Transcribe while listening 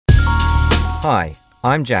Hi,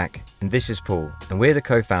 I'm Jack and this is Paul, and we're the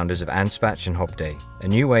co-founders of Anspach Hobday, a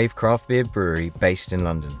new wave craft beer brewery based in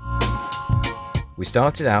London. We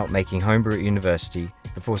started out making homebrew at university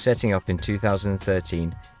before setting up in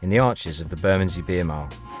 2013 in the arches of the Bermondsey Beer Mile.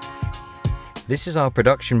 This is our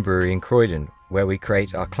production brewery in Croydon, where we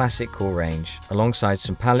create our classic core range alongside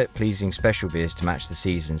some palate-pleasing special beers to match the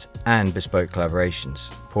seasons and bespoke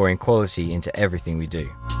collaborations, pouring quality into everything we do.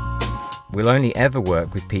 We'll only ever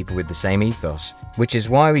work with people with the same ethos, which is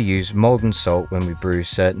why we use Maldon Salt when we brew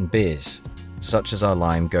certain beers, such as our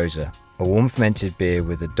lime Gose, a warm fermented beer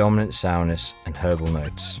with a dominant sourness and herbal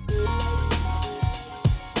notes.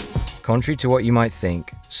 Contrary to what you might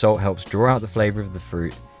think, salt helps draw out the flavour of the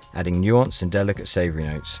fruit, adding nuance and delicate savoury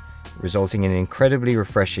notes, resulting in an incredibly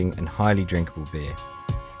refreshing and highly drinkable beer.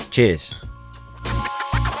 Cheers!